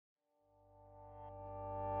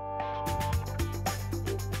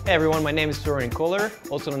Hey everyone, my name is Florian,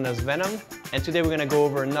 also known as Venom, and today we're going to go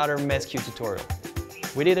over another Mezz tutorial.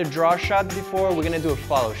 We did a draw shot before, we're going to do a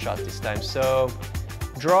follow shot this time. So,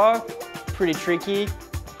 draw, pretty tricky,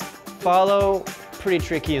 follow, pretty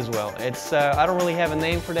tricky as well. It's I don't really have a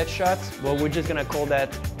name for that shot, but we're just going to call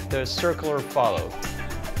that the circular follow.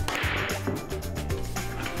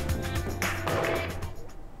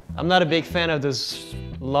 I'm not a big fan of those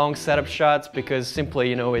long setup shots because simply,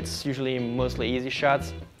 you know, it's usually mostly easy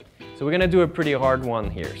shots. So we're gonna do a pretty hard one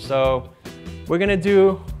here. So we're gonna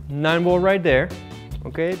do 9-ball right there,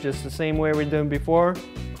 okay? Just the same way we're doing before.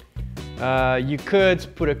 You could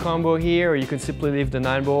put a combo here, or you could simply leave the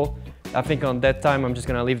 9-ball. I think on that time I'm just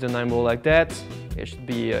gonna leave the 9-ball like that. It should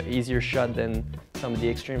be an easier shot than some of the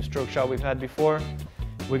extreme stroke shot we've had before.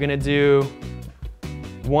 We're gonna do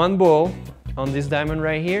 1 ball on this diamond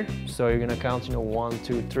right here. So you're gonna count, you know, 1,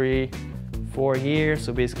 2, 3, 4 here.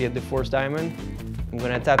 So basically at the 4th diamond. I'm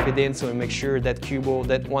gonna tap it in so we make sure that cue ball,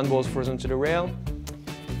 that 1 ball is frozen to the rail.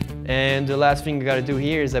 And the last thing you gotta do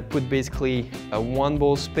here is I put basically a 1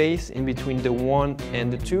 ball space in between the 1 and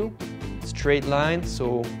the 2. Straight line,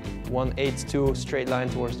 so 1, 8, 2, straight line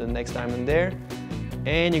towards the next diamond there.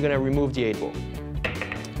 And you're gonna remove the 8 ball.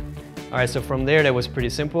 All right, so from there, that was pretty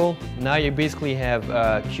simple. Now you basically have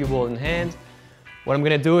a cue ball in hand. What I'm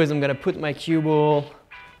gonna do is I'm gonna put my cue ball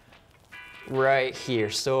right here.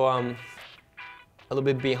 So a little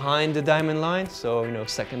bit behind the diamond line. So, you know,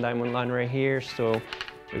 2nd diamond line right here. So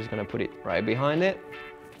we're just gonna put it right behind it.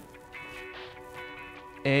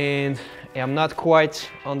 And I'm not quite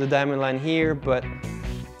on the diamond line here, but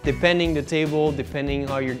depending the table, depending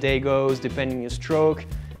how your day goes, depending your stroke,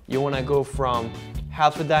 you wanna go from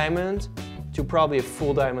half a diamond to probably a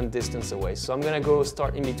full diamond distance away. So I'm gonna go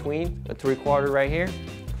start in between, a 3/4 right here.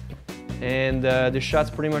 And the shot's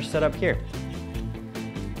pretty much set up here.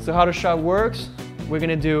 So how the shot works, we're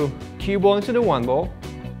gonna do cue ball into the 1 ball.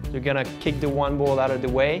 You're gonna kick the 1 ball out of the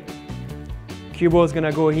way. Cue ball is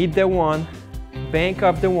gonna go hit the 1, bank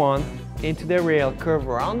up the 1, into the rail, curve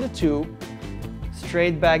around the 2,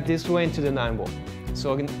 straight back this way into the 9 ball.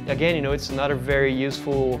 So again, you know, it's another very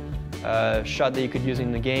useful shot that you could use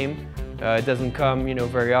in the game. It doesn't come, you know,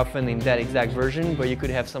 very often in that exact version, but you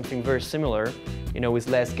could have something very similar, you know, with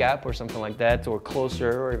less gap or something like that, or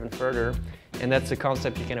closer or even further. And that's a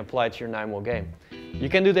concept you can apply to your 9-ball game. You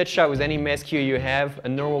can do that shot with any Mezz cue you have. A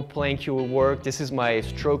normal playing cue will work. This is my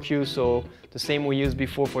stroke cue, so the same we used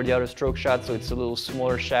before for the other stroke shot, so it's a little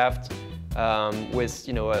smaller shaft with,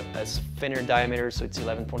 you know, a thinner diameter, so it's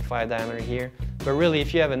 11.5 diameter here. But really,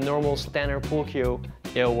 if you have a normal standard pool cue,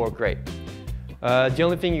 it'll work great. The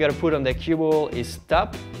only thing you gotta put on that cue ball is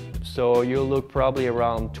stop. So you'll look probably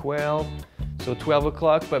around 12, so 12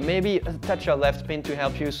 o'clock, but maybe a touch of left pin to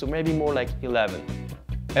help you, so maybe more like 11.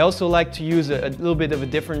 I also like to use a little bit of a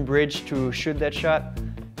different bridge to shoot that shot.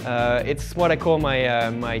 It's what I call my,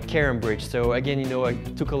 my carom bridge. So again, you know, I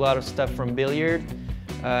took a lot of stuff from billiard.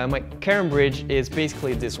 My carom bridge is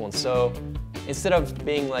basically this one. So instead of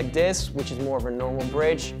being like this, which is more of a normal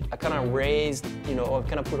bridge, I kind of raised, you know, I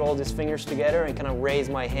kind of put all these fingers together and kind of raise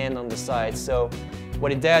my hand on the side. So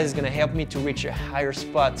what it does is going to help me to reach a higher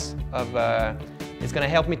spot of, it's going to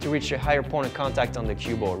help me to reach a higher point of contact on the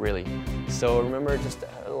cue ball, really. So remember, just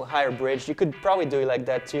a little higher bridge. You could probably do it like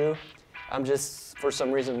that too. I'm just, for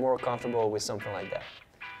some reason, more comfortable with something like that.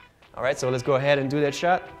 All right, so let's go ahead and do that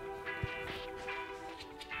shot.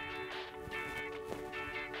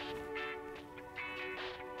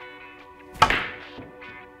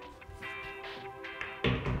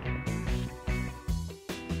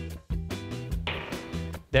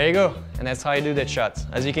 There you go, and that's how you do that shot.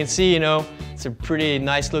 As you can see, you know, it's a pretty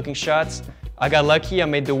nice looking shot. I got lucky, I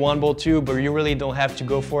made the 1 ball too, but you really don't have to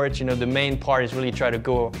go for it. You know, the main part is really try to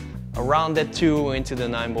go around that 2 into the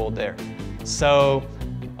 9 ball there. So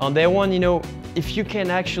on that one, you know, if you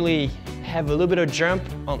can actually have a little bit of jump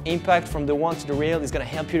on impact from the 1 to the rail, it's gonna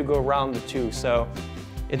help you to go around the 2. So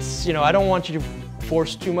it's, you know, I don't want you to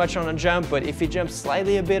force too much on a jump, but if you jump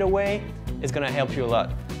slightly a bit away, it's gonna help you a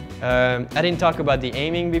lot. I didn't talk about the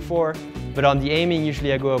aiming before, but on the aiming,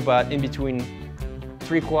 usually I go about in between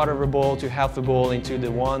 3/4 of a ball to half a ball into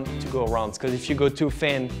the 1 to go around. Because if you go too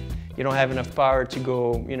thin, you don't have enough power to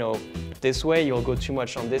go, you know, this way. You'll go too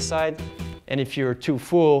much on this side. And if you're too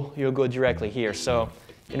full, you'll go directly here. So,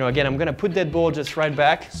 you know, again, I'm gonna put that ball just right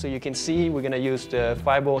back so you can see we're gonna use the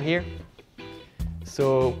 5 ball here.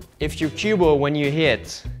 So if your cue ball, when you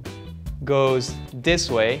hit, goes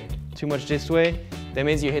this way, too much this way, that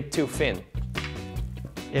means you hit too thin.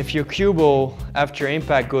 If your cue ball after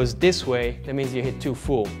impact goes this way, that means you hit too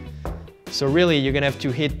full. So really, you're gonna have to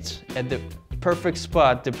hit at the perfect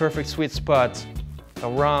spot, the perfect sweet spot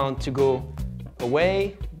around to go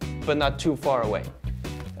away, but not too far away.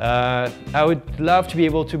 I would love to be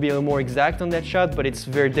able to be a little more exact on that shot, but it's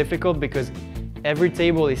very difficult because every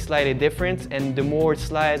table is slightly different, and the more it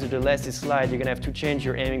slides or the less it slides, you're gonna have to change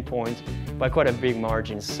your aiming point by quite a big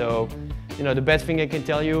margin. So, you know, the best thing I can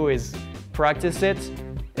tell you is practice it.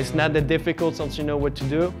 It's not that difficult once you know what to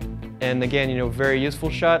do. And again, you know, very useful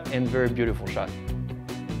shot and very beautiful shot.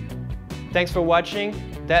 Thanks for watching.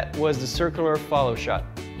 That was the circular follow shot.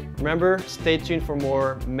 Remember, stay tuned for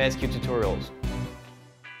more Mezz tutorials.